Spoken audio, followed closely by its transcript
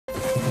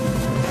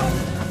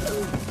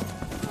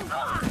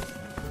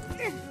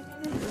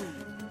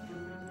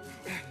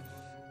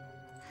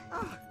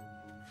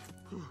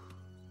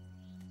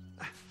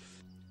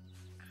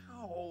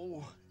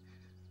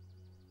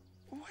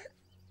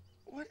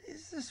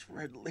this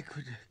red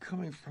liquid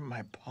coming from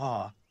my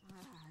paw?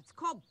 It's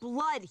called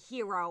blood,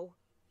 hero.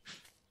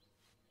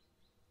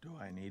 Do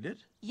I need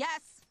it?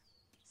 Yes.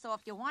 So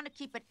if you want to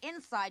keep it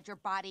inside your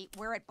body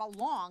where it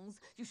belongs,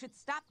 you should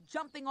stop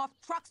jumping off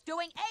trucks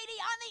doing 80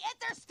 on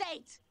the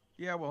interstate!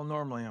 Yeah, well,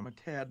 normally I'm a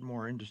tad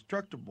more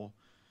indestructible.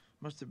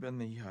 Must have been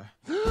the,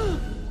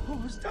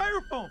 oh,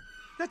 Styrofoam!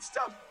 That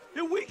stuff,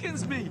 it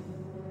weakens me!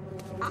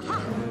 Aha!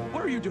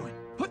 What are you doing?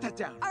 Put that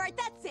down! All right,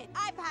 that's it.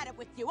 I've had it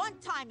with you.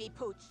 Untie me,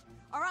 Pooch.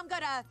 Or I'm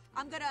gonna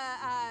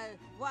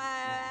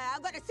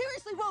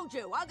seriously wound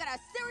you. I'm gonna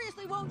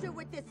seriously wound you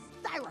with this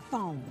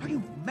Styrofoam. Are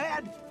you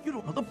mad? You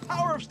don't know the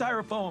power of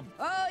Styrofoam!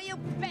 Oh, you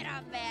bet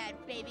I'm mad,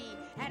 baby.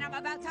 And I'm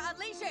about to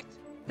unleash it.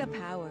 The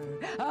power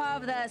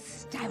of the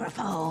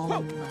Styrofoam.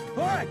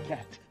 Whoa! All right,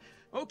 Cat.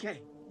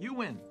 Okay, you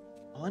win.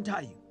 I'll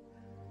untie you.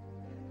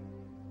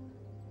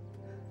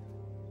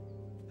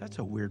 That's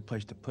a weird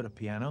place to put a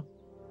piano.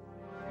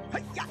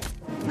 Hi-ya!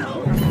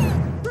 No!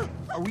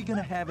 Are we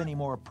gonna have any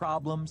more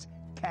problems,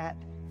 Cat?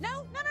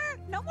 No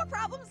more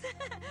problems.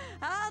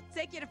 I'll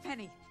take you to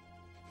Penny.